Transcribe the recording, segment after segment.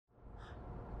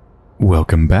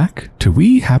Welcome back to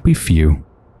We Happy Few.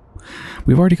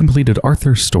 We've already completed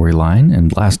Arthur's storyline,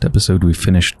 and last episode we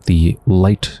finished the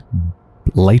Light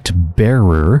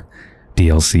Bearer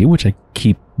DLC, which I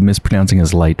keep mispronouncing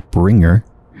as Light Bringer.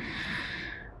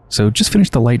 So just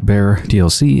finished the Light Bearer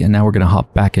DLC, and now we're going to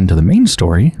hop back into the main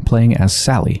story, playing as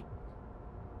Sally.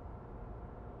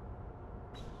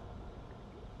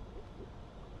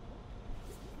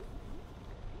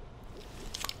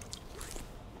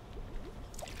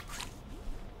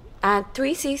 Add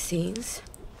 3 cc's.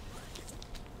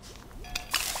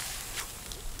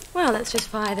 Well, let's just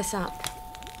fire this up.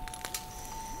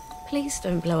 Please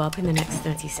don't blow up in the next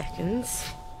 30 seconds.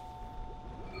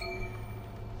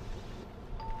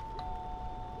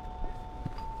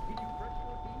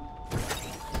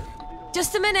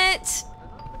 Just a minute!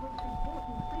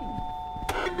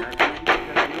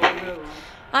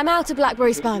 I'm out of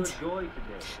blackberry spud.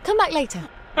 Come back later.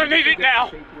 I need it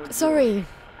now! Sorry,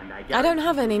 I don't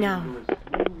have any now.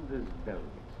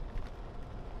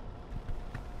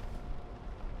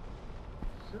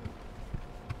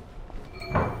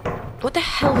 What the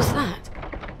hell was that?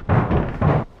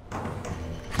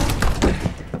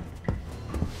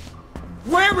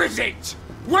 Where is it?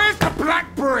 Where's the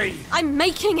blackberry? I'm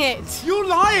making it! You're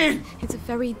lying! It's a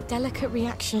very delicate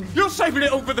reaction. You're saving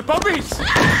it all for the bobbies!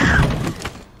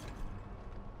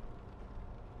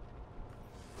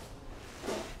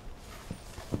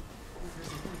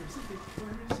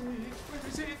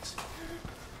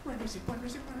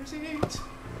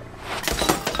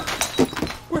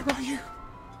 Where are you?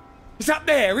 It's up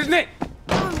there, isn't it?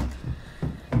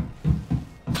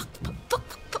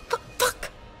 Fuck!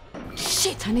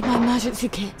 Shit, I need my emergency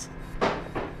kit.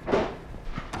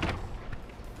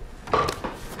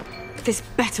 This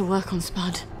better work on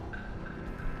Spud.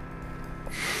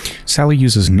 Sally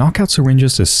uses knockout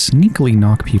syringes to sneakily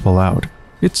knock people out.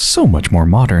 It's so much more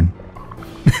modern.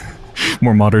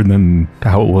 More modern than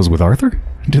how it was with Arthur,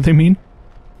 do they mean?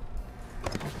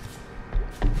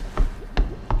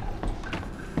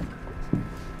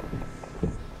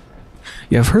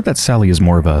 Yeah, I've heard that Sally is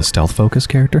more of a stealth-focused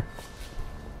character.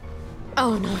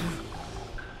 Oh no.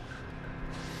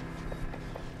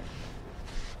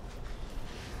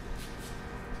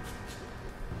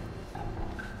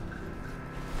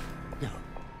 No.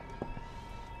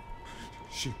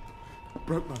 She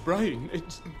broke my brain.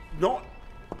 It's not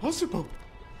possible.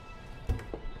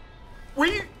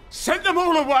 We sent them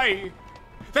all away.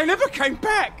 They never came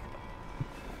back.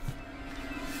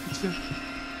 It's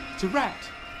a rat.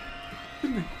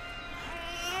 Isn't it?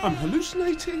 I'm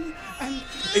hallucinating, and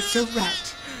it's a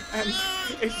rat, and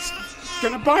it's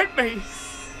gonna bite me.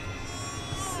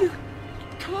 You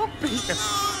can't be a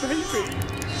baby.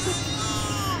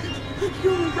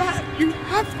 You're a rat. You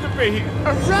have to be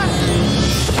a rat.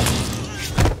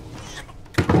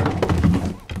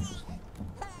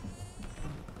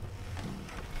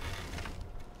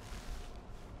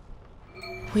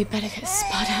 We better get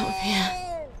Spud out of here.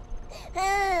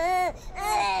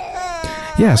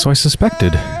 Yeah, so I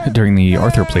suspected during the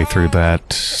Arthur playthrough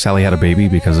that Sally had a baby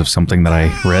because of something that I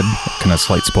read, kind of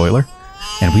slight spoiler,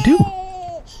 and we do.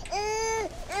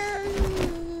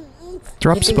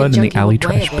 Drop Spud in the alley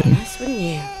trash bin.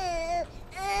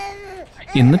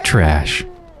 In the trash,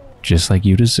 just like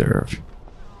you deserve.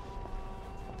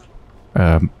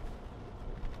 The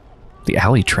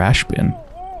alley trash bin.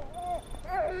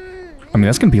 I mean,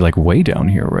 that's gonna be like way down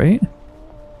here, right?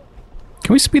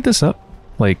 Can we speed this up?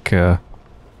 Like,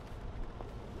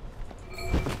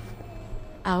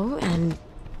 Oh, and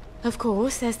of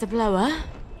course there's the blower.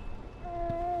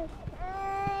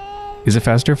 is it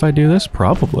faster if I do this?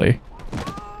 Probably.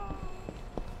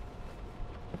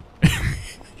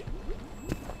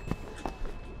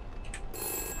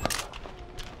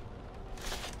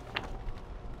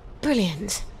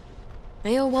 Brilliant.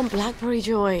 They all want blackberry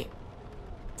joy.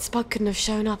 Spud couldn't have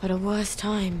shown up at a worse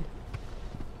time.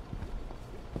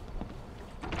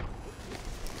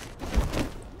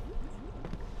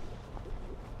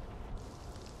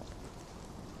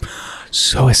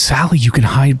 So as Sally, you can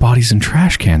hide bodies in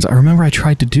trash cans. I remember I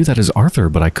tried to do that as Arthur,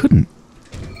 but I couldn't.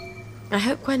 I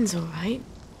hope Gwen's alright.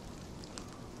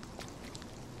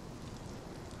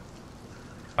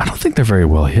 I don't think they're very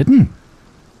well hidden.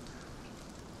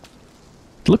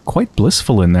 They look quite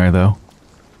blissful in there, though.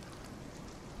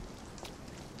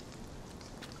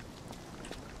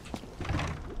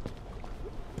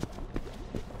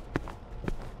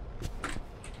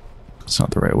 It's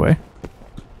not the right way.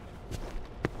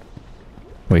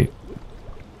 Wait.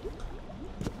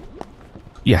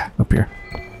 Yeah, up here.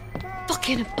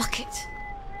 Fucking a bucket.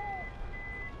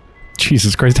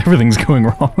 Jesus Christ, everything's going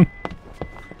wrong.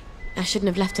 I shouldn't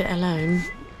have left it alone.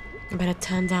 I better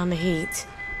turn down the heat.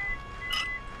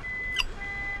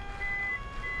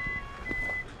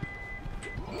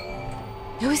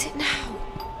 Who is it now?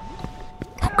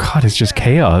 Oh god, it's just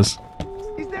chaos.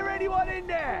 Is there anyone in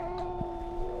there?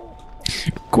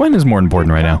 Gwen is more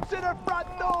important right now. To the front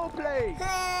door, please.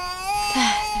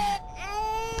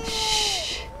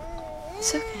 Shh.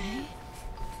 It's okay.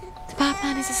 The bad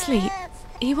man is asleep.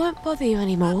 He won't bother you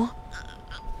anymore.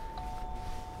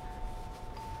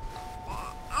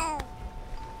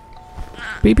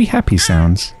 Baby happy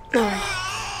sounds.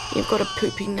 Oh, you've got a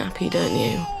poopy nappy, don't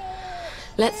you?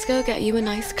 Let's go get you a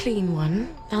nice clean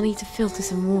one. I'll need to filter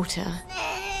some water.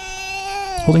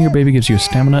 Holding your baby gives you a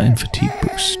stamina and fatigue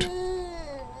boost.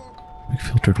 Make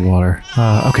filtered water.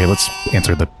 Okay, let's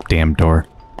answer the damn door.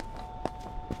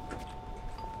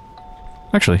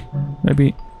 Actually,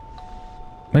 maybe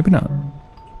not.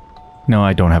 No,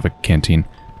 I don't have a canteen.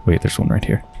 Wait, there's one right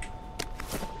here.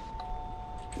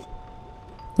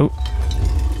 Oh.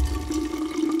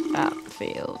 That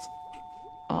feels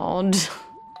odd.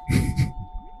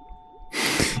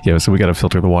 Yeah, so we gotta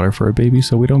filter the water for a baby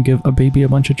so we don't give a baby a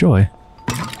bunch of joy.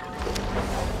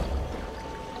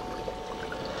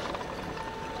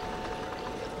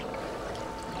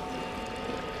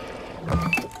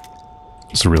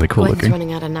 It's really cool Gwen's looking.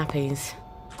 running out of nappies.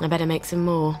 I better make some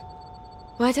more.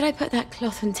 Where did I put that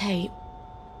cloth and tape?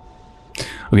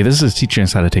 Okay, this is teaching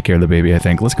us how to take care of the baby, I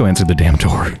think. Let's go answer the damn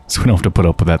door so we don't have to put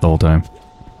up with that the whole time.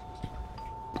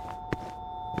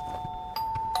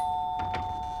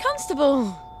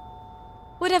 Constable!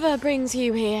 Whatever brings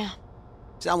you here.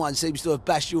 Someone seems to have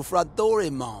bashed your front door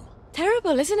in, Mom.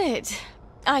 Terrible, isn't it?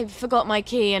 I forgot my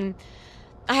key and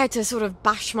I had to sort of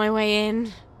bash my way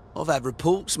in. I've had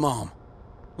reports, Mom.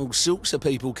 All sorts of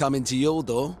people come into your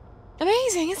door.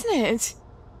 Amazing, isn't it?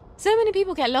 So many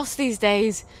people get lost these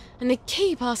days, and they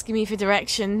keep asking me for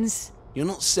directions. You're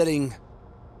not selling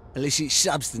illicit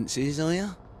substances, are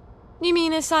you? You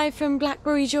mean aside from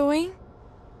Blackberry Joy?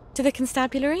 To the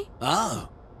constabulary? Oh.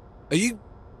 Are you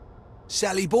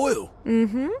Sally Boyle?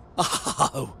 Mm-hmm.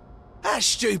 Oh, how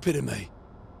stupid of me.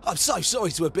 I'm so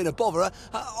sorry to have been a bother.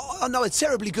 I know a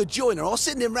terribly good joiner. I'll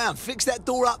send him round, fix that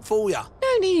door up for you.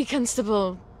 No need,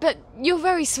 Constable. But you're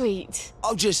very sweet.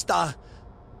 I'll just, I'll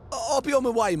be on my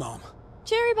way, Mom.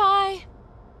 Cheery bye.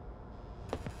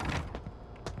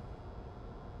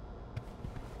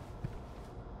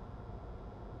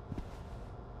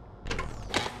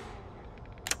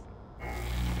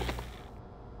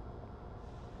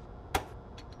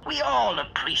 We all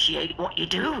appreciate what you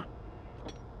do.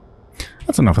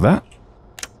 That's enough of that.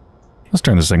 Let's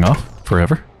turn this thing off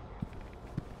forever.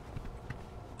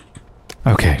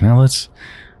 Okay, now let's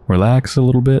relax a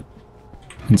little bit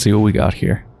and see what we got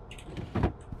here.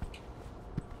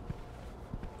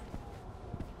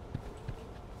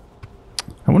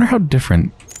 I wonder how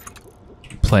different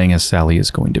playing as Sally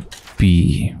is going to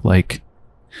be. Like,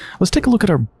 let's take a look at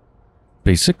our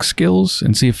basic skills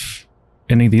and see if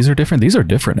any of these are different. These are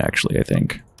different, actually, I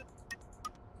think.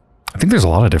 I think there's a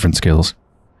lot of different skills.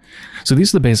 So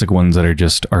these are the basic ones that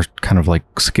are kind of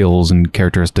like skills and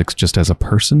characteristics just as a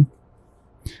person.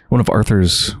 One of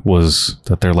Arthur's was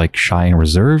that they're like shy and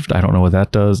reserved. I don't know what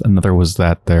that does. Another was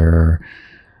that they're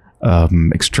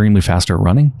extremely fast at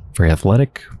running, very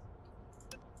athletic.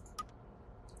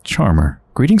 Charmer.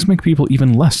 Greetings make people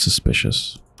even less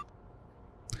suspicious.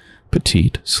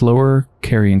 Petite, slower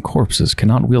carrying corpses,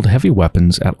 cannot wield heavy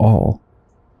weapons at all.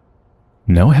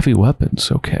 No heavy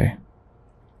weapons, okay.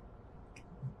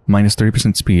 Minus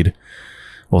 30% speed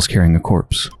whilst carrying a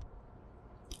corpse.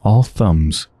 All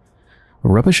thumbs.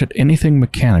 Rubbish at anything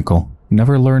mechanical.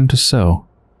 Never learn to sew.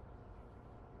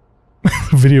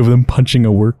 Video of them punching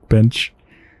a workbench.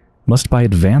 Must buy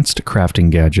advanced crafting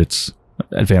gadgets.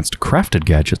 Advanced crafted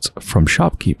gadgets from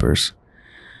shopkeepers.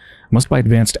 Must buy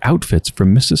advanced outfits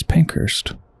from Mrs.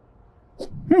 Pankhurst.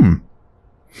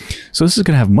 So this is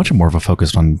going to have much more of a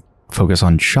focus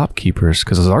on shopkeepers,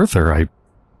 because as Arthur, I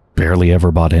barely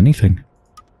ever bought anything.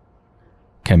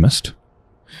 Chemist.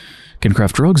 Can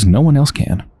craft drugs no one else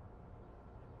can.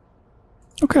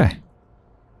 Okay.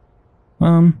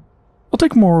 I'll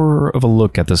take more of a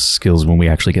look at the skills when we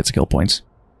actually get skill points.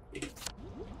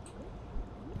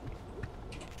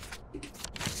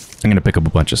 I'm going to pick up a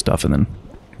bunch of stuff and then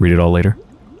read it all later.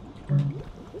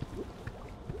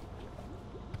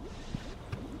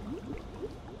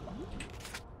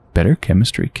 Better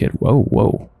chemistry kit. Whoa,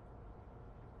 whoa.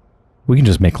 We can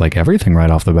just make like everything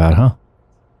right off the bat, huh?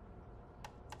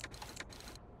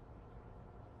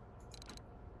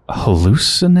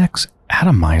 Hallucinex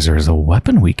atomizer is a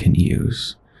weapon we can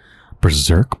use.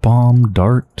 Berserk bomb,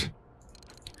 dart.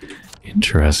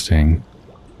 Interesting.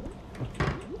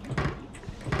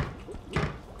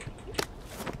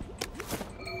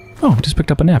 Oh, just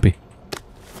picked up a nappy.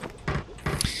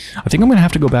 I think I'm going to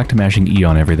have to go back to mashing E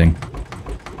on everything.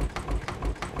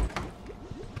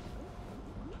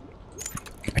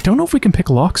 I don't know if we can pick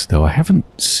locks, though. I haven't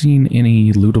seen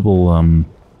any lootable,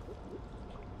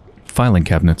 filing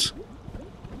cabinets.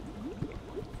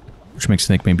 Which makes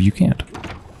me think maybe you can't.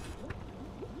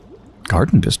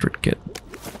 Garden District kit.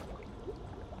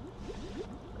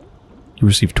 You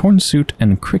receive torn suit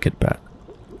and cricket bat.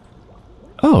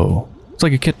 Oh, it's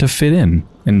like a kit to fit in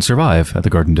and survive at the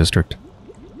Garden District.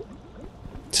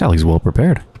 Sally's well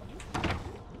prepared.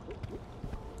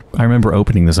 I remember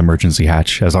opening this emergency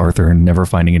hatch as Arthur and never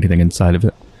finding anything inside of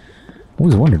it.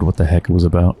 Always wondered what the heck it was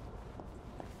about.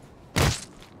 Are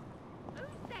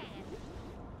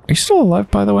you still alive,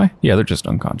 by the way? Yeah, they're just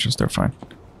unconscious. They're fine.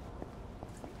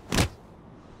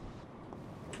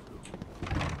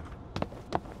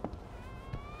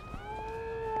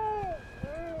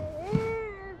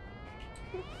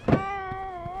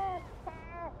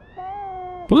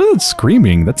 Look at that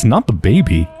screaming. That's not the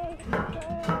baby.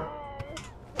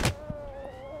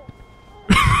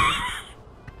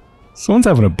 Someone's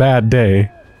having a bad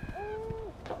day.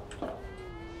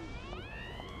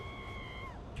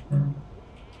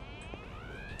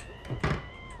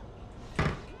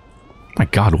 My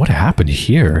God, what happened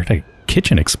here? A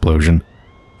kitchen explosion.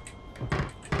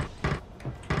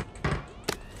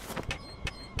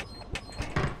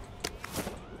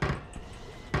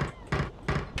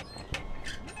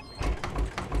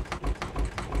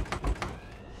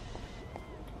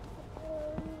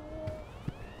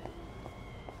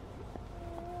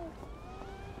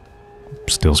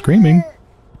 Still screaming.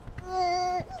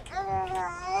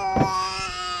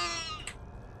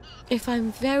 If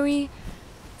I'm very,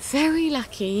 very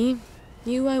lucky,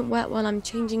 you won't wet while I'm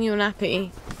changing your nappy.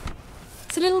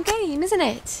 It's a little game, isn't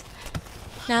it?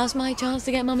 Now's my chance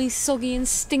to get Mummy soggy and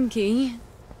stinky.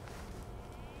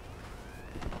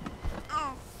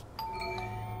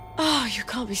 Oh, you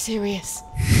can't be serious.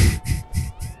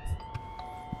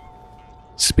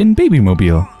 Spin baby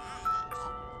mobile.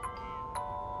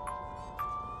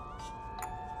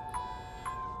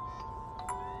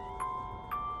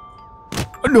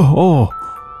 No! Oh!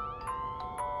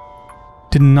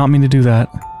 Did not mean to do that.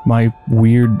 My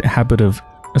weird habit of...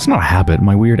 It's not a habit.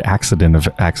 My weird accident of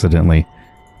accidentally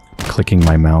clicking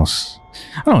my mouse.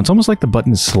 I don't know. It's almost like the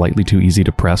button is slightly too easy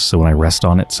to press, so when I rest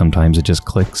on it, sometimes it just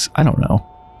clicks. I don't know.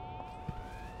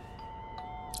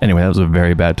 Anyway, that was a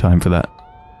very bad time for that.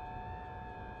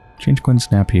 Change Quinn's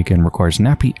nappy again requires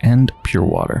nappy and pure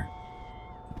water.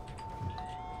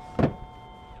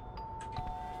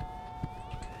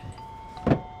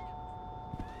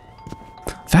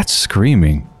 That's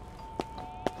screaming.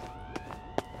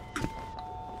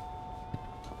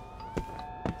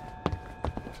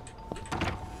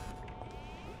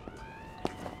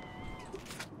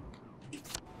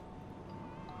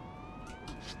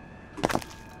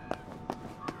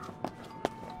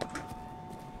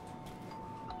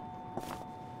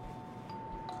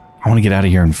 I want to get out of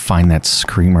here and find that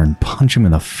screamer and punch him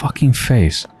in the fucking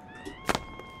face.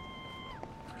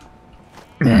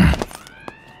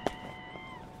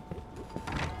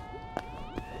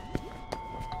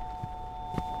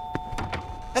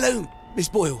 Hello, Miss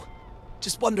Boyle.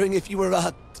 Just wondering if you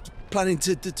were planning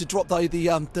to drop by the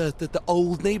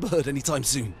old neighbourhood anytime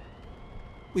soon.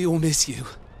 We all miss you.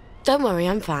 Don't worry,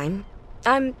 I'm fine.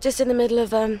 I'm just in the middle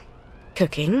of,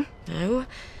 cooking. No.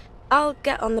 I'll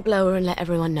get on the blower and let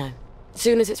everyone know. As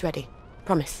soon as it's ready.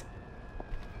 Promise.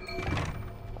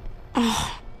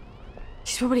 Oh,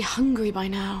 she's probably hungry by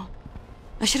now.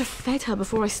 I should have fed her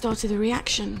before I started the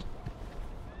reaction.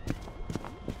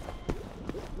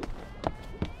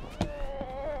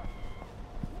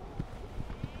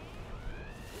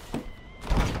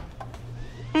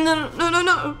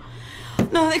 No.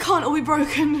 No, they can't all be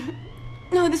broken.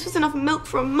 No, this was enough milk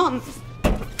for a month.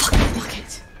 Fucking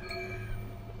bucket.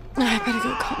 I better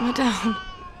go calm her down.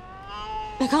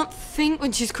 I can't think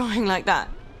when she's crying like that.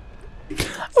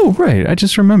 Oh, right. I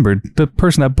just remembered. The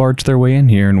person that barged their way in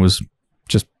here and was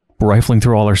just rifling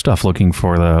through all our stuff looking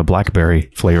for the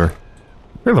blackberry flavor.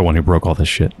 They're the one who broke all this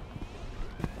shit.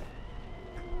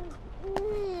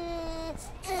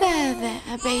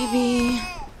 There, baby.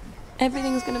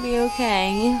 Everything's gonna be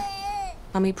okay.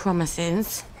 Mummy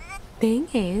promises. Thing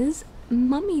is,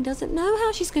 Mummy doesn't know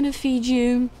how she's gonna feed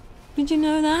you. Did you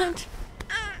know that?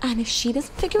 And if she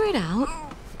doesn't figure it out,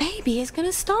 baby is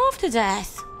gonna starve to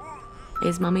death.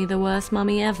 Is Mummy the worst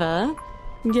mummy ever?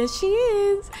 Yes, she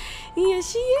is.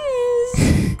 Yes, she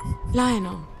is.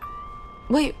 Lionel.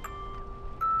 Wait.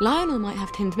 Lionel might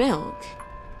have tinned milk.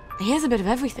 He has a bit of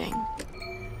everything.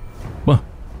 Well,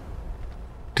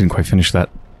 didn't quite finish that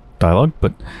dialogue,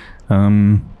 but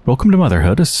welcome to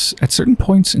motherhood. At certain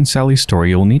points in Sally's story,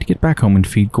 you'll need to get back home and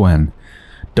feed Gwen.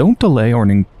 Don't delay, or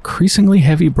an increasingly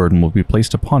heavy burden will be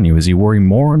placed upon you as you worry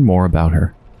more and more about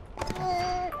her.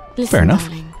 Listen, Fair enough.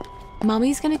 darling,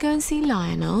 Mummy's gonna go and see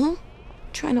Lionel.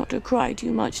 Try not to cry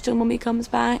too much till Mummy comes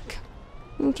back.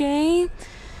 Okay?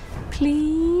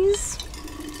 Please?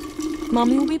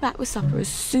 Mummy will be back with supper as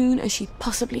soon as she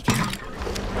possibly can.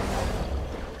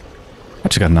 I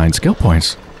just got 9 skill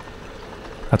points.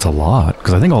 That's a lot,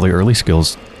 because I think all the early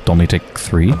skills only take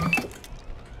 3.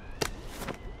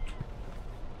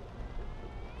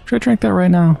 Should I drink that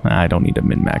right now? I don't need to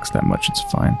min-max that much, it's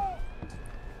fine.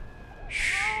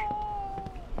 Shh.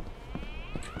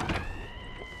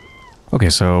 Okay,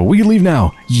 so we can leave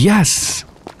now. Yes!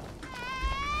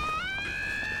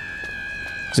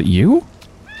 Is it you?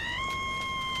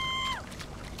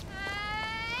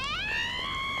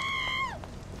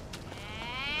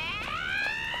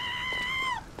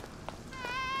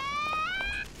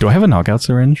 Do I have a knockout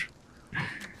syringe?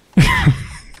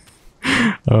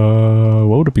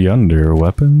 What would it be under?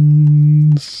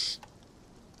 Weapons?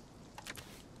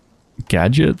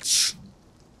 Gadgets?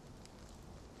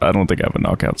 I don't think I have a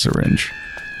knockout syringe.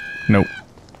 Nope.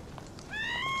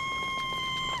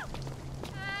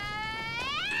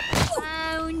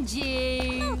 Found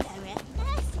you.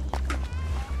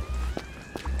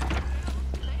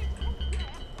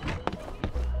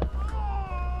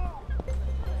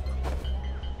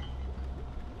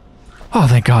 Oh,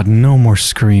 thank God, no more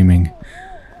screaming.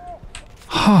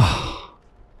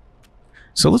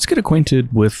 So let's get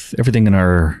acquainted with everything in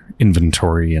our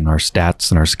inventory and our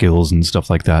stats and our skills and stuff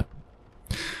like that.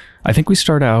 I think we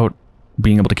start out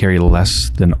being able to carry less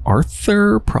than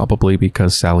Arthur, probably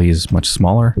because Sally is much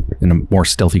smaller and a more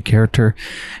stealthy character.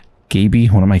 Gaby,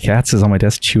 one of my cats, is on my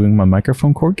desk chewing my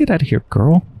microphone cord. Get out of here,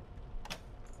 girl.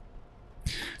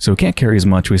 So we can't carry as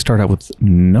much. We start out with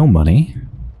no money.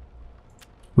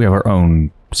 We have our own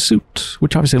suit,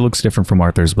 which obviously looks different from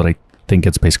Arthur's, but I think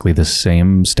it's basically the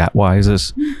same stat-wise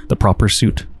as the proper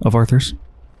suit of Arthur's.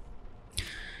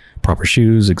 Proper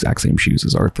shoes, exact same shoes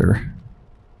as Arthur.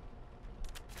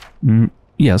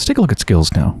 Yeah, let's take a look at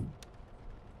skills now.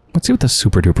 Let's see what the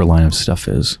super-duper line of stuff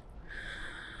is.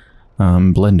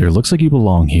 Blender, looks like you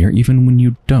belong here even when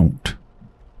you don't.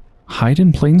 Hide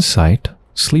in plain sight.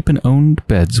 Sleep in owned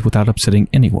beds without upsetting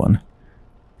anyone.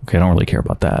 Okay, I don't really care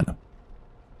about that.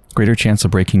 Greater chance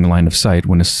of breaking line of sight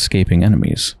when escaping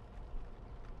enemies.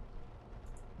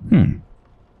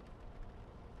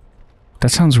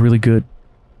 That sounds really good.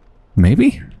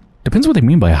 Maybe? Depends what they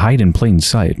mean by hide in plain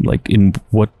sight. Like, in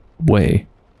what way?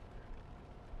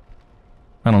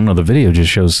 I don't know, the video just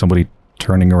shows somebody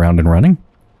turning around and running.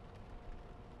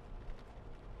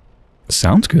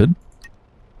 Sounds good.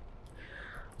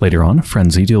 Later on,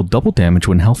 Frenzy, deal double damage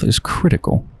when health is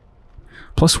critical.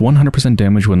 Plus 100%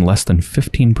 damage when less than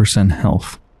 15%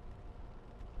 health.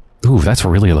 Ooh, that's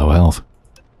really low health.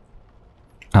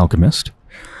 Alchemist.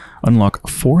 Unlock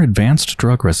 4 advanced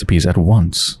drug recipes at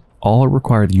once. All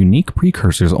require unique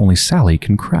precursors only Sally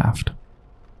can craft.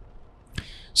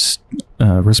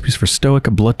 Recipes for Stoic,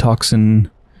 Blood Toxin,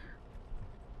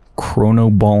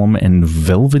 Chronobalm, and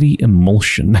Velvety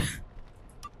Emulsion.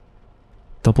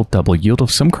 Double. Yield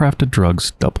of some crafted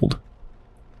drugs doubled.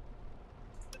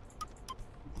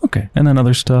 Okay, and then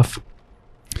other stuff.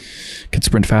 Can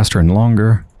sprint faster and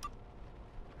longer.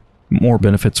 More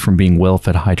benefits from being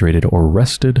well-fed, hydrated, or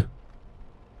rested.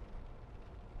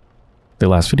 They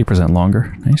last 50%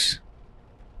 longer. Nice.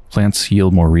 Plants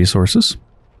yield more resources.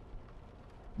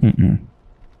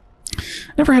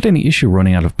 Never had any issue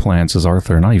running out of plants as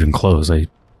Arthur, not even close. It's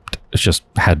just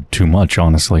had too much,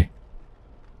 honestly.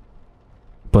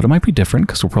 But it might be different,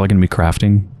 because we're probably going to be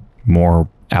crafting more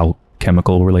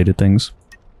alchemical-related things.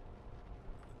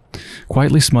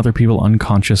 Quietly smother people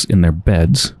unconscious in their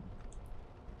beds.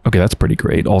 Okay, that's pretty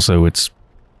great. Also, it's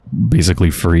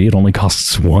basically free. It only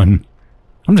costs 1.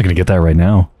 I'm just going to get that right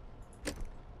now.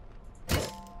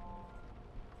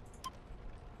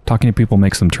 Talking to people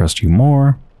makes them trust you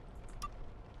more.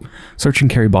 Search and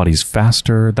carry bodies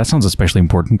faster. That sounds especially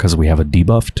important because we have a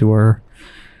debuff to our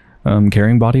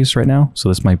carrying bodies right now. So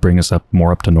this might bring us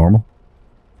more up to normal.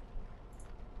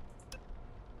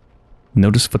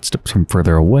 Notice footsteps from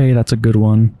further away. That's a good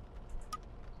one.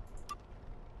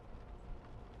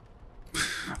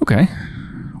 Okay.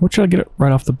 What should I get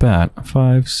right off the bat?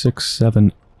 5, 6,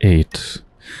 7, 8.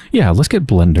 Yeah, let's get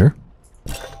Blender.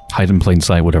 Hide in plain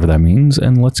sight, whatever that means.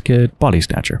 And let's get Body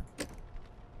Snatcher.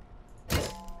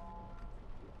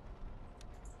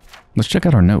 Let's check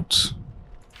out our notes.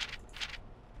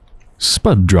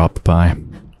 Spud dropped by.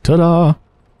 Ta-da!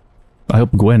 I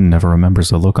hope Gwen never remembers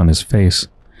the look on his face.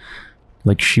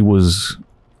 Like she was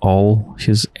all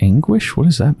his anguish? What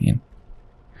does that mean?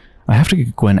 I have to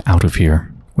get Gwen out of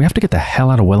here. We have to get the hell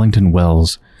out of Wellington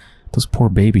Wells. Those poor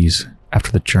babies,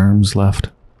 after the germs left,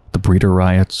 the breeder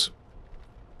riots.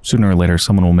 Sooner or later,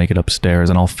 someone will make it upstairs,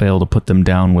 and I'll fail to put them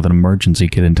down with an emergency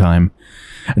kit in time.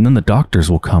 And then the doctors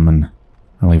will come, and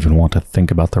I don't even want to think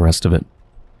about the rest of it.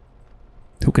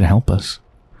 Who can help us?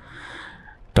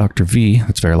 Dr. V,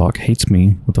 that's Verloc, hates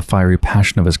me with the fiery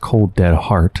passion of his cold, dead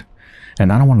heart,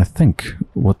 and I don't want to think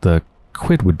what the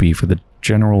quid would be for the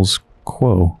general's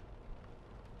quo.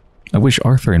 I wish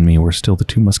Arthur and me were still the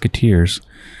two musketeers,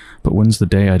 but when's the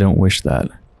day I don't wish that?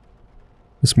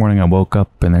 This morning I woke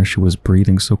up and there she was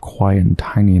breathing so quiet and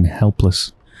tiny and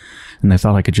helpless, and I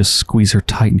thought I could just squeeze her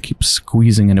tight and keep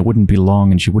squeezing and it wouldn't be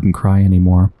long and she wouldn't cry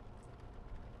anymore.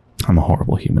 I'm a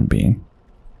horrible human being.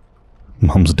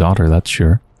 Mom's daughter, that's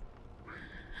sure.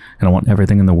 And I want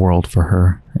everything in the world for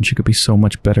her, and she could be so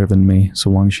much better than me, so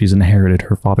long as she's inherited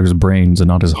her father's brains and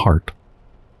not his heart.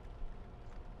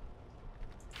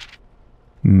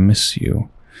 Miss you.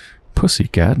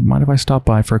 Pussycat, mind if I stop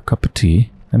by for a cup of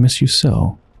tea? I miss you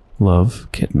so. Love,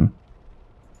 Kitten.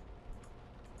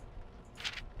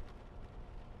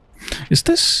 Is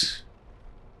this...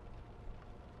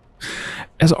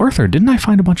 As Arthur, didn't I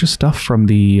find a bunch of stuff from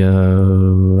the,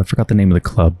 I forgot the name of the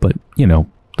club, but, you know,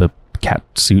 the cat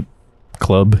suit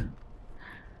club?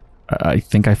 I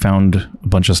think I found a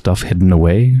bunch of stuff hidden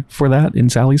away for that in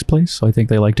Sally's place, so I think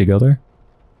they like to go there.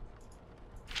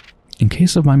 In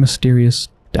case of my mysterious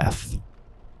death.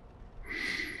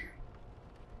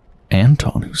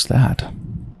 Anton, who's that?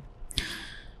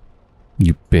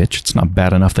 You bitch, it's not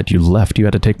bad enough that you left, you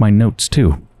had to take my notes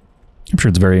too. I'm sure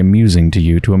it's very amusing to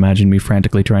you to imagine me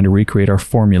frantically trying to recreate our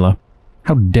formula.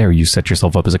 How dare you set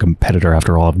yourself up as a competitor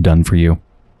after all I've done for you?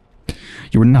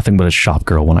 You were nothing but a shop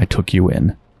girl when I took you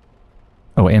in.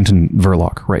 Oh, Anton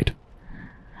Verloc, right.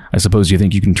 I suppose you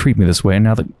think you can treat me this way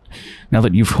now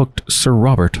that you've hooked Sir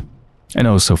Robert. I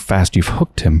know so fast you've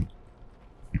hooked him.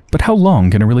 But how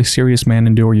long can a really serious man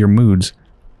endure your moods?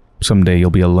 Someday you'll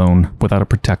be alone, without a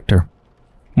protector.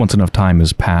 Once enough time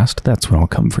has passed, that's when I'll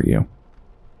come for you.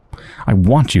 I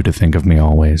want you to think of me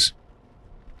always.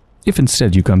 If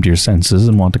instead you come to your senses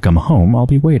and want to come home, I'll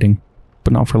be waiting,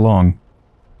 but not for long.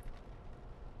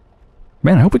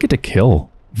 Man, I hope we get to kill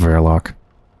Verloc.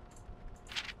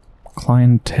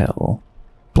 Clientele.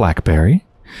 Blackberry.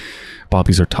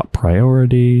 Bobby's our top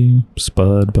priority.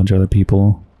 Spud, a bunch of other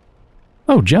people.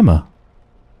 Oh, Gemma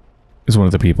is one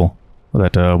of the people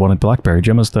that wanted Blackberry.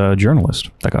 Gemma's the journalist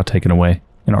that got taken away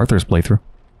in Arthur's playthrough.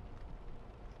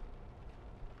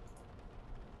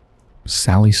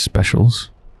 Sally Specials.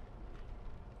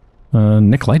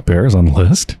 Nick Lightbearer is on the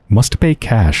list. Must pay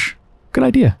cash. Good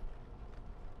idea.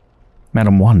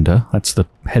 Madame Wanda, that's the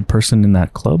head person in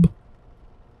that club.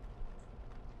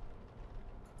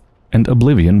 And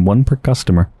Oblivion, 1 per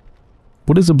customer.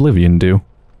 What does Oblivion do?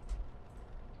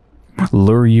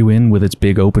 Lure you in with its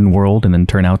big open world and then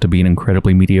turn out to be an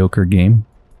incredibly mediocre game?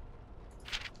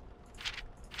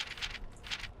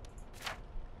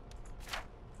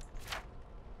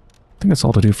 I think that's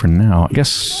all to do for now. I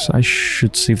guess I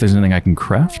should see if there's anything I can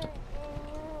craft.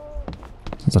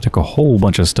 Since I took a whole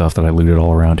bunch of stuff that I looted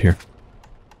all around here.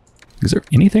 Is there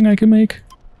anything I can make?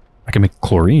 I can make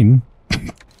chlorine.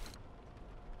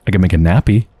 I can make a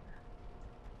nappy.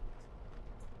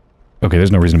 Okay,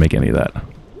 there's no reason to make any of that.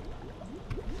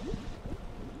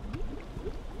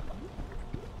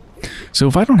 So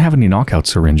if I don't have any knockout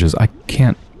syringes, I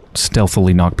can't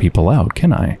stealthily knock people out,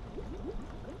 can I?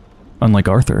 Unlike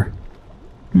Arthur.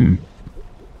 I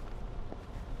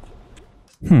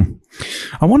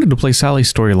wanted to play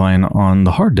Sally's storyline on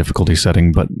the hard difficulty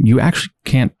setting, but you actually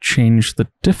can't change the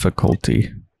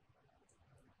difficulty.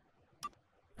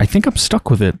 I think I'm stuck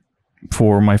with it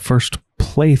for my first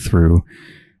playthrough.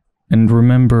 And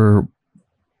remember,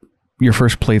 your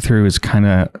first playthrough is kind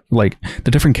of like,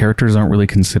 the different characters aren't really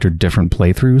considered different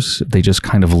playthroughs. They just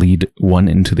kind of lead one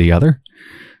into the other.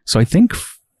 So I think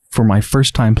for my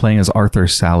first time playing as Arthur,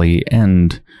 Sally,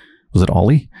 and was it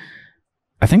Ollie?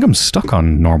 I think I'm stuck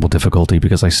on normal difficulty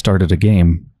because I started a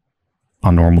game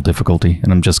on normal difficulty,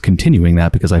 and I'm just continuing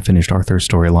that because I finished Arthur's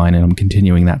storyline and I'm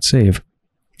continuing that save,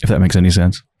 if that makes any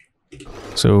sense.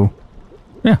 So,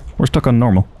 yeah, we're stuck on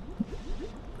normal.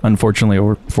 Unfortunately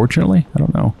or fortunately, I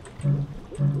don't know.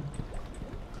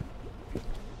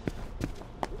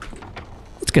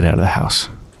 Let's get out of the house.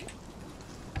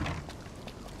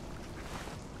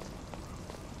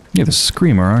 You're the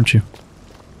screamer, aren't you?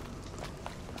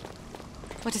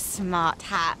 What a smart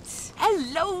hat.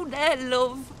 Hello there,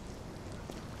 love.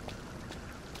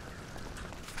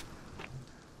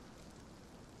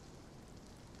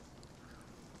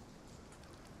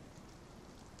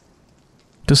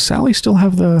 Does Sally still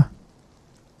have the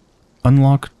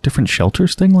unlock different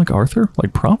shelters thing like Arthur?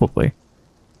 Like, probably.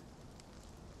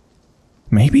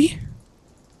 Maybe?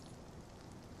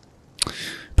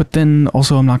 But then,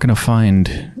 also, I'm not going to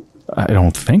find... I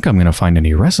don't think I'm going to find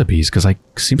any recipes, because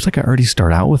seems like I already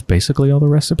start out with basically all the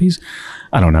recipes.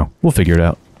 I don't know. We'll figure it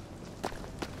out.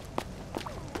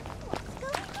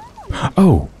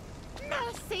 Oh!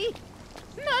 Mercy!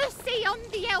 Mercy on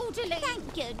the elderly!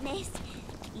 Thank goodness.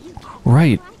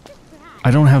 Right. I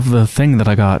don't have the thing that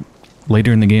I got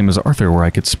later in the game as Arthur where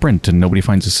I could sprint and nobody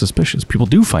finds us suspicious. People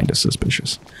do find us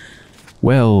suspicious.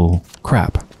 Well,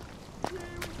 crap.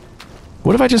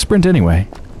 What if I just sprint anyway?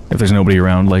 If there's nobody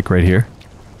around, like right here?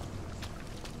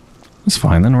 That's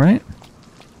fine then, right?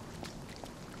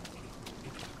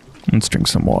 Let's drink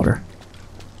some water.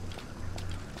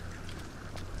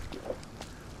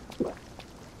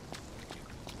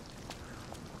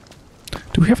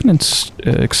 Do we have an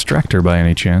extractor by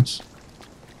any chance?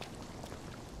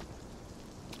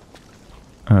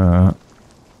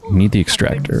 Need the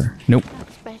extractor. Nope.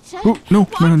 Oh, no.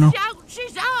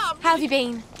 How have you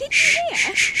been? Shh,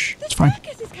 shh, shh. It's fine.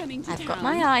 I've got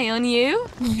my eye on you.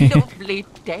 Lovely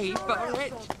day for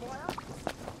it.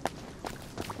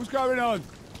 What's going on?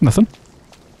 Nothing.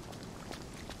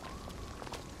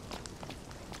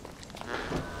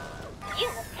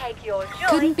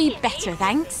 Couldn't be better,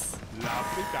 thanks.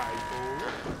 Lovely day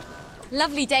for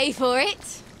Lovely day for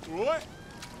it. it. What?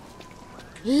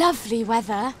 Lovely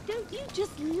weather. Don't you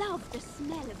just love the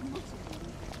smell of muttering?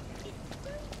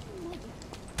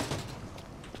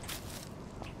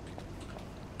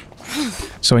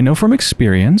 So I know from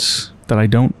experience that I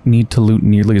don't need to loot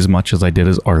nearly as much as I did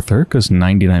as Arthur, because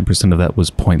 99% of that was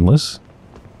pointless.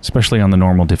 Especially on the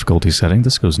normal difficulty setting.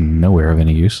 This goes nowhere of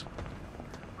any use.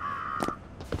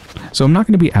 So I'm not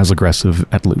going to be as aggressive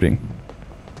at looting.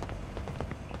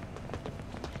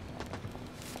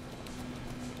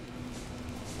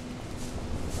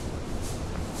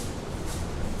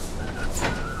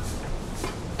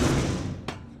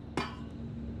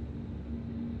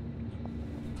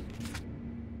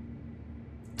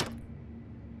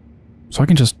 So I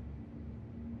can just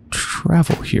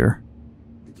travel here.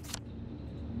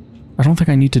 I don't think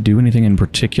I need to do anything in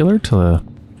particular to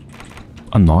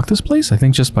unlock this place. I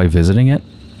think just by visiting it,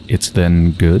 it's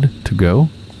then good to go.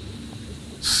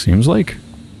 Seems like.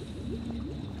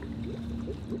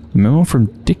 Memo from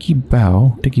Dickie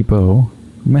Bow,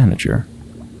 manager.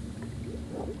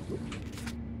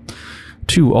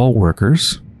 To all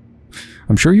workers,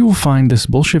 I'm sure you will find this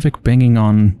Bolshevik banging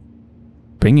on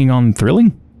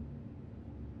thrilling?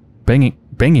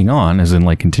 Banging on, as in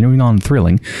like continuing on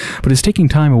thrilling, but is taking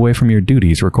time away from your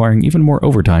duties, requiring even more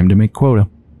overtime to make quota.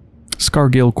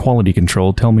 Scargill Quality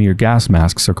Control tell me your gas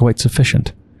masks are quite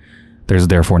sufficient. There's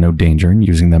therefore no danger in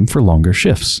using them for longer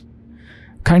shifts.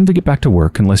 Kindly get back to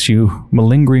work unless you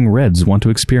malingering Reds want to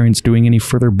experience doing any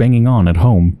further banging on at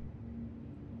home.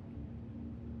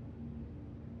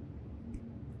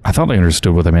 I thought I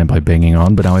understood what I meant by banging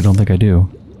on, but now I don't think I do.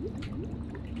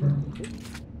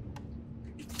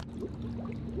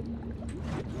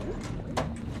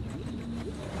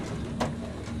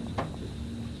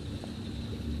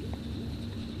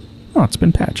 Oh, it's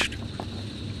been patched.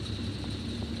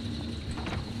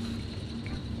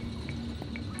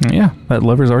 Yeah, that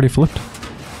lever's already flipped.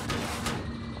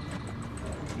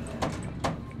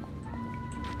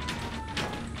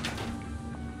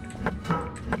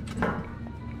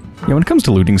 Yeah, when it comes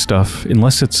to looting stuff,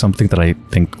 unless it's something that I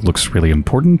think looks really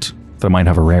important, that might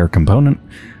have a rare component,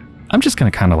 I'm just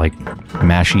gonna kind of like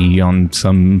mashy on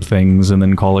some things and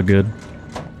then call it good.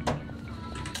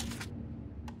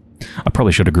 I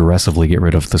probably should aggressively get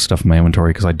rid of the stuff in my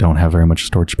inventory because I don't have very much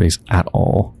storage space at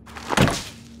all.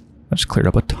 I just cleared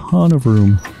up a ton of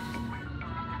room.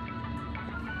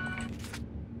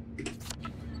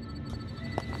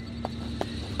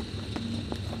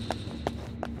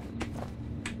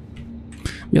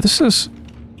 Yeah, this is...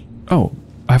 Oh,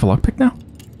 I have a lockpick now?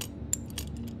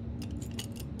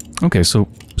 Okay, so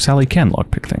Sally can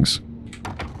lockpick things.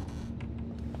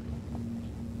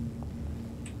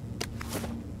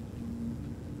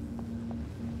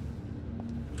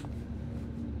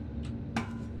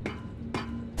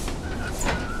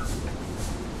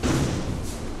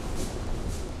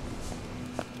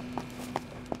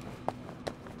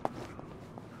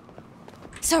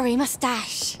 Sorry,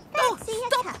 mustache. Oh,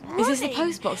 stop! Is this the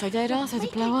post box I dared Arthur to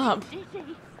blow up?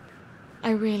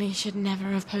 I really should never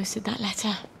have posted that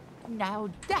letter. Now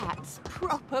that's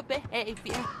proper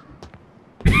behavior.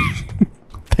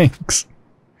 Thanks.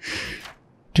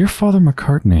 Dear Father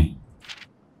McCartney,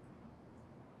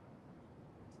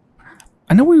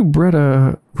 I know we read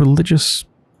a religious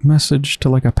message to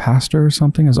like a pastor or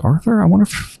something as Arthur? I wonder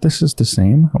if this is the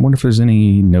same. I wonder if there's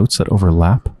any notes that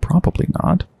overlap. Probably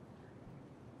not.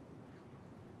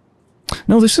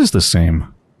 No, this is the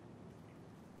same.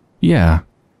 Yeah.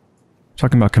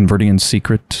 Talking about converting in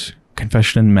secret,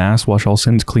 confession in mass, wash all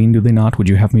sins clean, do they not? Would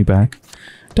you have me back?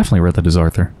 Definitely read that as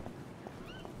Arthur.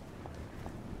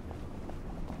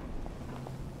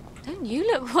 Don't you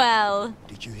look well?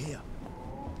 Did you hear?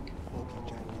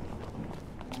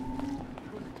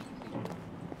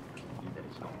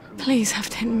 Please have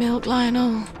tin milk,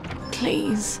 Lionel.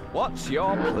 Please. What's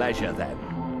your pleasure then?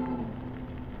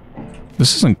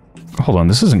 This isn't... Hold on,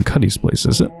 this isn't Cuddy's place,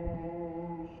 is it?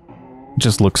 It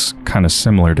just looks kind of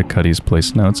similar to Cuddy's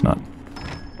place. No, it's not.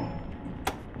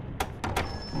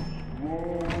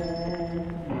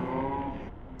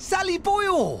 Sally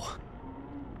Boyle!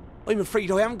 I'm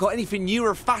afraid I haven't got anything new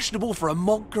or fashionable for a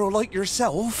monk girl like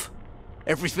yourself.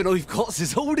 Everything I've got's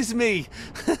as old as me.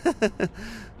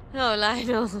 Oh,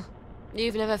 Lionel.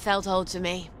 You've never felt old to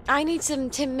me. I need some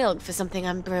tin milk for something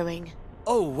I'm brewing.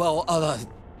 Oh, well,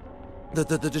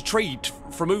 the trade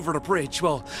from over the bridge,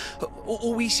 well,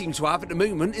 all we seem to have at the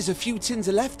moment is a few tins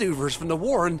of leftovers from the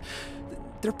war, and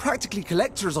they're practically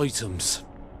collector's items.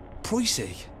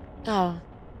 Pricey. Oh,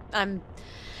 I'm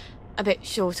a bit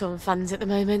short on funds at the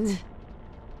moment.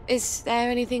 Is there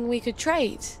anything we could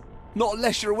trade? Not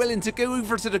unless you're willing to go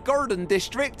over to the garden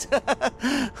district.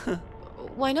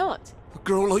 Why not? A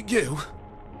girl like you?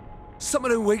 Some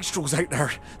of them wastrels out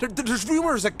there, there's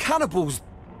rumours of cannibals,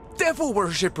 devil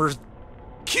worshippers,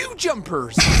 queue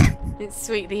jumpers. It's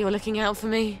sweet that you're looking out for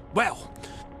me. Well,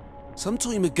 some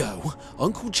time ago,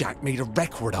 Uncle Jack made a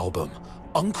record album,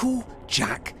 Uncle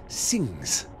Jack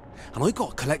Sings. And I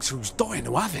got a collector who's dying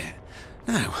to have it.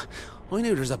 Now, I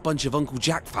know there's a bunch of Uncle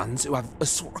Jack fans who have a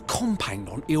sort of compound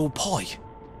on Eel Pie.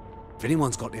 If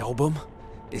anyone's got the album,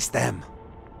 it's them.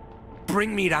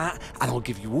 Bring me that, and I'll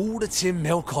give you all the tin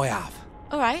milk I have.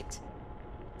 All right.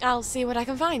 I'll see what I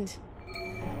can find.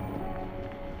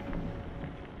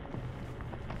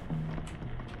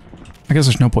 I guess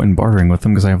there's no point in bartering with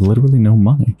them because I have literally no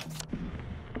money.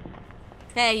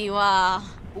 There you are.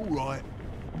 All right.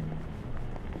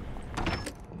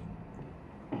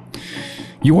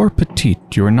 You are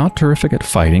petite. You are not terrific at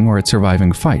fighting or at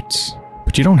surviving fights.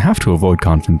 But you don't have to avoid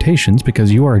confrontations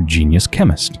because you are a genius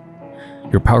chemist.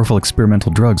 Your powerful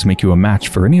experimental drugs make you a match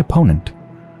for any opponent.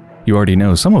 You already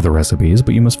know some of the recipes,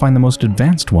 but you must find the most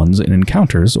advanced ones in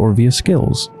encounters or via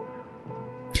skills.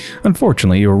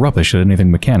 Unfortunately, you're rubbish at anything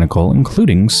mechanical,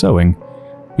 including sewing.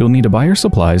 You'll need to buy your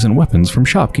supplies and weapons from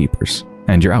shopkeepers,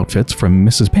 and your outfits from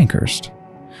Mrs. Pankhurst.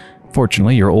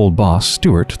 Fortunately, your old boss,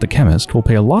 Stuart, the chemist, will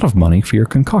pay a lot of money for your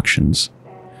concoctions.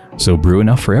 So brew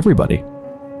enough for everybody.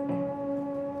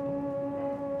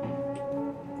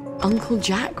 Uncle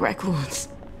Jack records.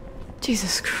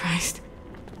 Jesus Christ.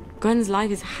 Gwen's life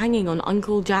is hanging on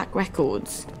Uncle Jack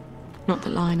records. Not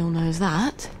that Lionel knows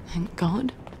that, thank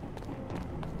God.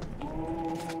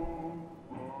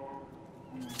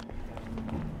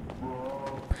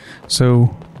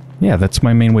 So, yeah, that's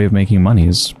my main way of making money,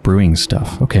 is brewing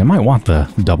stuff. Okay, I might want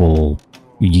the double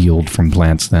yield from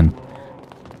plants then.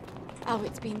 Oh,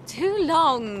 it's been too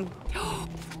long.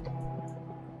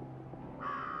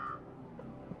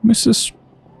 Mrs.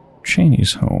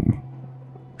 Cheney's home.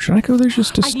 Should I go there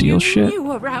just to steal shit?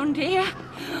 You around here?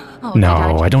 Oh,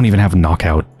 No, I don't even have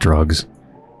knockout drugs.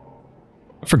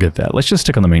 Forget that. Let's just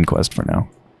stick on the main quest for now.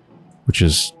 Which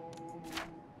is...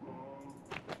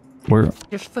 Where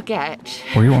Just forget.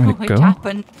 do you want me to It go?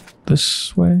 happened.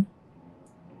 This way?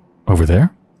 Over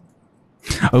there?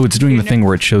 Oh, it's doing the thing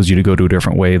where it shows you to go to a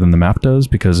different way than the map does,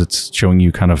 because it's showing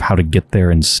you kind of how to get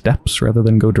there in steps rather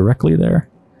than go directly there.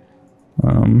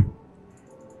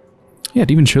 Yeah,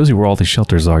 it even shows you where all these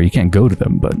shelters are. You can't go to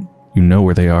them, but you know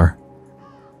where they are.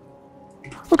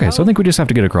 Okay, so I think we just have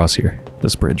to get across here.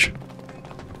 This bridge.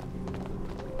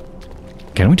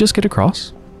 Can we just get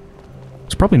across?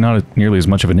 It's probably not nearly as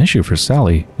much of an issue for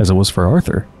Sally as it was for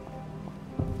Arthur.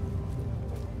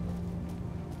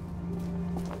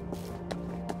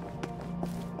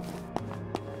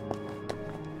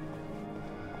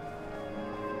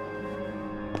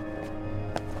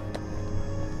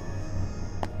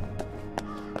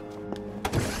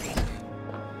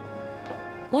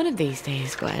 One of these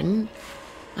days, Gwen,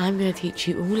 I'm going to teach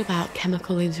you all about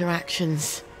chemical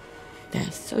interactions. They're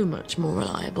so much more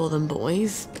reliable than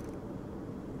boys.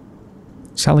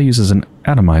 Sally uses an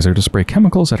atomizer to spray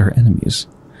chemicals at her enemies.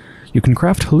 You can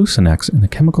craft hallucinex in the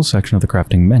chemical section of the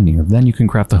crafting menu. Then you can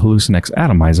craft the hallucinex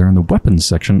atomizer in the weapons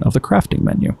section of the crafting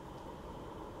menu.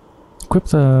 equip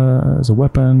the as a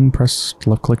weapon. Press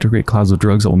left click to create clouds of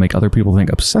drugs that will make other people think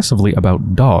obsessively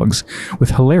about dogs,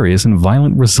 with hilarious and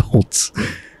violent results.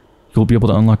 You'll be able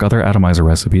to unlock other atomizer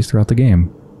recipes throughout the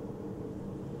game.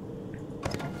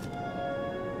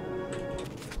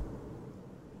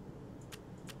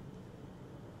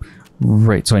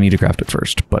 Right, so I need to craft it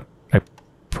first, but I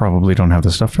probably don't have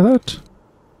the stuff for that.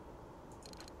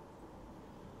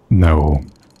 No.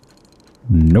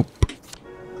 Nope.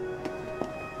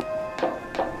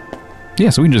 Yeah,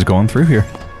 so we can just go on through here.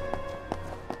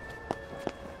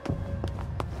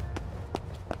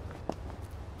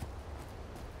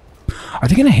 Are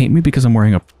they gonna hate me because I'm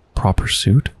wearing a proper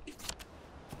suit?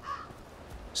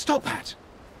 Stop that!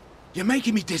 You're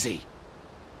making me dizzy.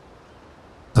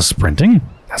 The sprinting?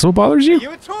 That's what bothers you? Are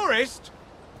you a tourist?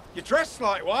 You're dressed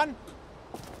like one.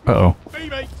 Uh-oh. Be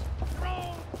mate.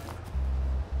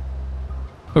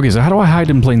 Okay, so how do I hide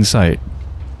in plain sight?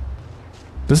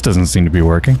 This doesn't seem to be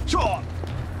working. Sure.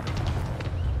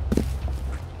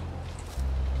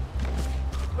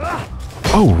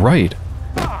 Oh, right.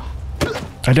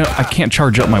 I can't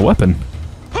charge up my weapon.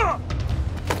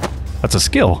 That's a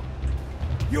skill.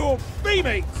 You're be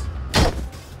mate.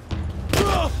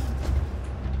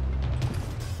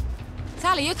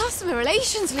 Sally, your customer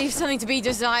relations leave something to be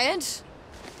desired.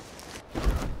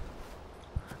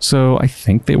 So I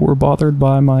think they were bothered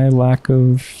by my lack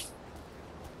of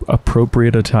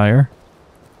appropriate attire.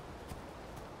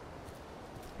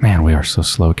 Man, we are so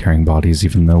slow carrying bodies,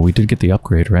 even though we did get the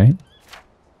upgrade, right?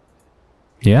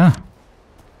 Yeah.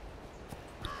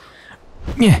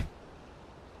 Yeah.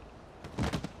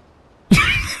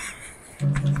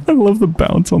 I love the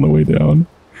bounce on the way down.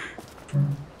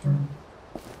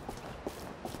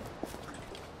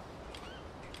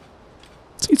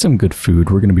 Let's eat some good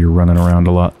food. We're going to be running around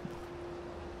a lot.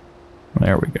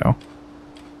 There we go.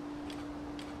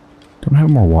 Don't I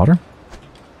have more water?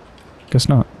 Guess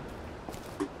not.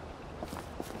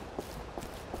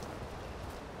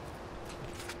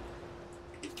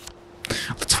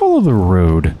 Let's follow the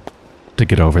road to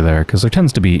get over there, because there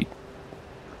tends to be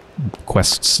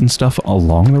quests and stuff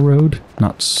along the road,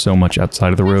 not so much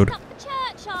outside of the road. Up the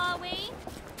church, are we?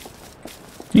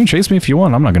 You can chase me if you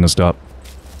want, I'm not going to stop.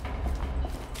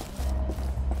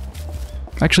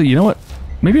 Actually, you know what?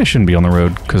 Maybe I shouldn't be on the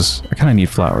road, because I kind of need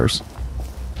flowers.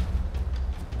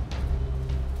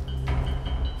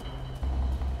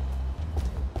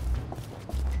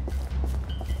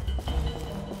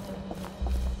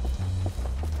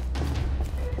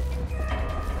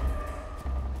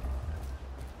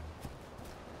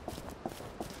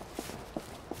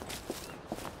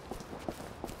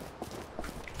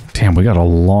 Damn, we got a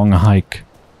long hike.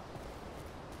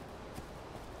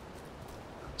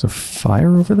 Is a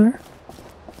fire over there?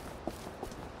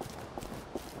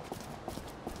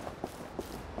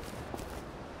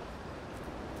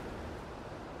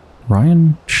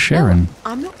 Ryan Sharon. No,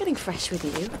 I'm not getting fresh with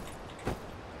you.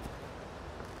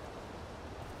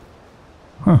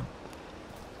 Huh.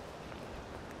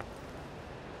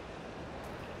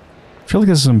 I feel like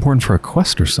this is important for a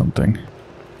quest or something.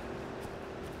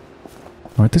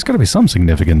 Alright, there's gotta be some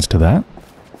significance to that.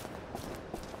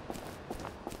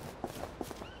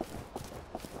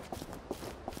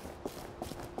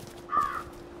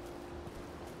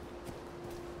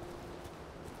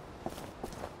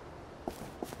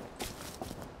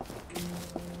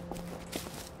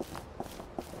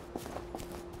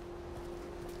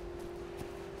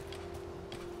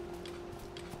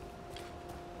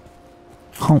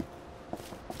 Huh.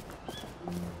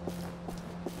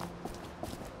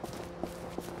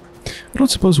 I don't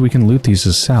suppose we can loot these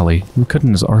as Sally. We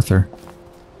couldn't as Arthur.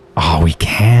 Oh, we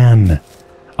can!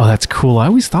 Oh, that's cool. I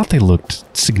always thought they looked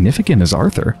significant as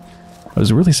Arthur. I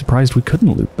was really surprised we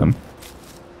couldn't loot them.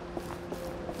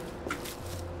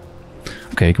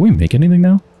 Okay, can we make anything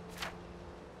now?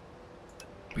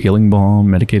 Healing balm,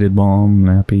 medicated balm,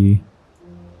 nappy.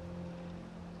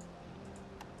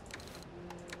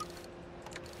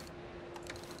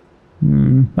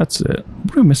 That's it.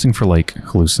 What are we missing for, like,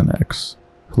 hallucinex?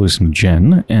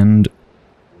 Hallucinogen, and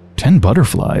 10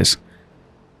 butterflies.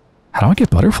 How do I get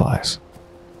butterflies?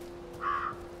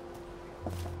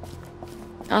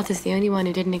 Arthur's the only one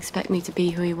who didn't expect me to be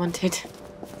who he wanted.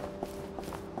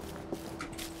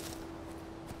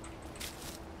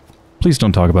 Please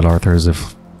don't talk about Arthur as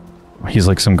if he's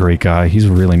like some great guy. He's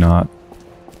really not.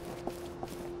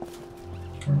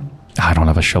 I don't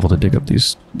have a shovel to dig up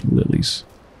these lilies.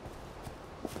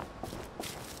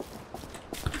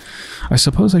 I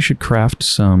suppose I should craft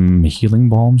some healing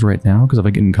balms right now, because if I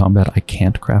get in combat, I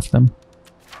can't craft them.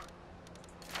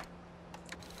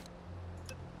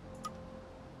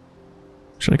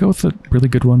 Should I go with the really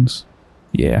good ones?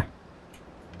 Yeah.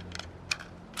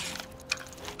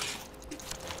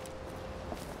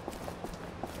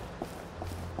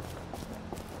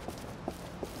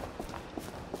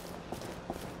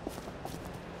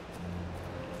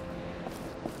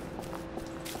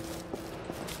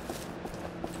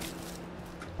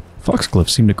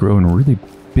 Foxgloves seem to grow in really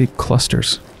big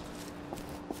clusters.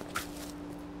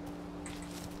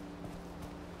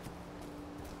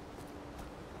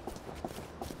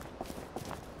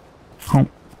 Huh.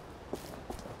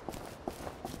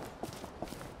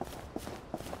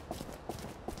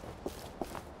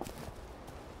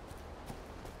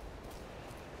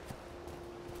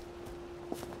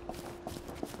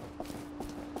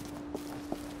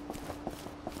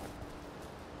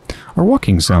 Our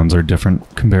walking sounds are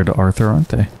different compared to Arthur, aren't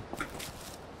they?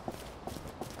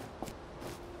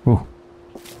 Ooh.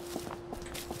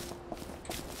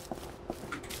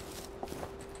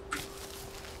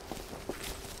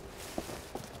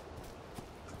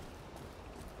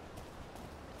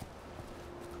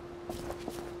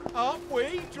 Aren't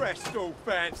we dressed all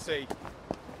fancy?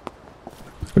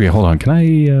 Okay, hold on. Can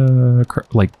I,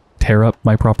 like, tear up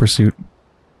my proper suit?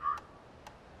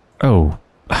 Oh,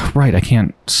 right, I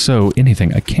can't sew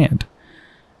anything. I can't.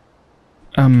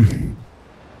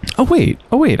 Oh, wait.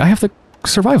 I have the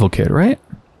survival kit, right?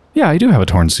 Yeah, I do have a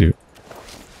torn suit.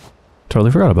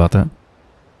 Totally forgot about that.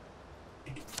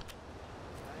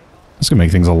 That's gonna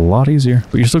make things a lot easier.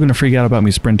 But you're still gonna freak out about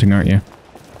me sprinting, aren't you?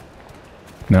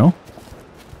 No?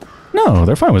 No,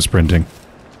 they're fine with sprinting.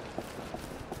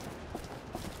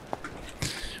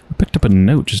 I picked up a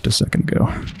note just a second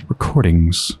ago.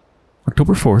 Recordings.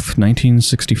 October 4th,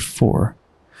 1964.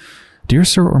 Dear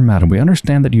Sir or Madam, we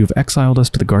understand that you have exiled us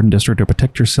to the Garden District to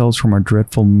protect yourselves from our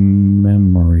dreadful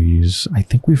memories. I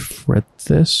think we've read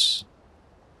this.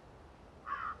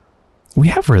 We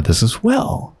have read this as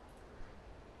well.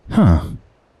 Huh.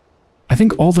 I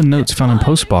think all the notes found in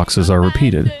post boxes are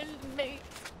repeated.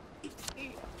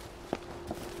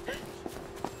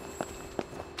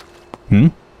 Hmm?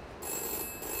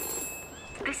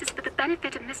 This is for the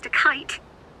benefit of Mr. Kite.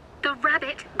 The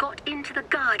rabbit got into the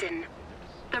garden.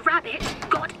 The rabbit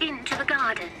got into the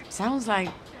garden. Sounds like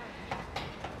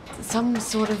some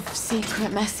sort of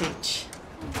secret message.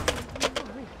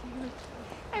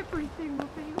 Everything will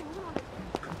be alright.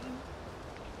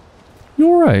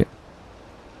 You're right.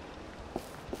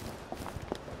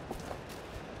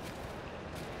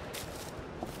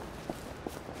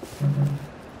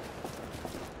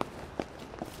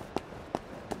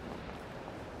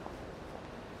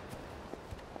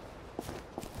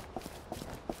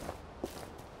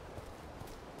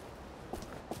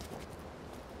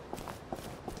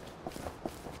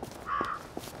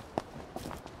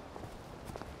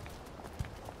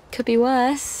 Could be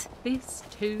worse. This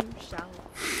too shall.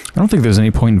 I don't think there's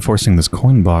any point in forcing this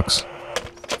coin box.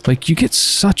 Like, you get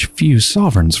such few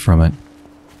sovereigns from it.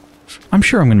 I'm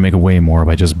sure I'm going to make way more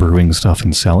by just brewing stuff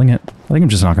and selling it. I think I'm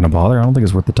just not going to bother. I don't think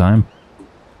it's worth the time.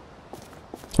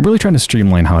 I'm really trying to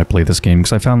streamline how I play this game,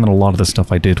 because I found that a lot of the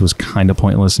stuff I did was kind of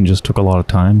pointless and just took a lot of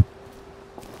time.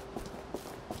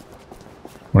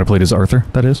 When I played as Arthur,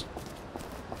 that is.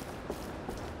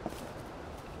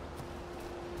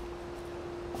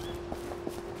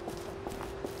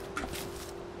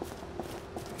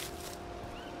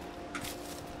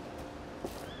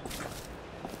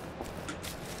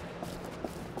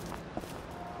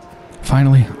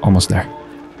 Finally, almost there.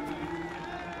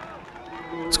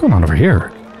 What's going on over here?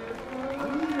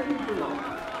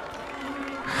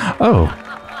 Oh.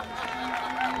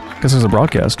 Guess there's a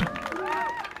broadcast.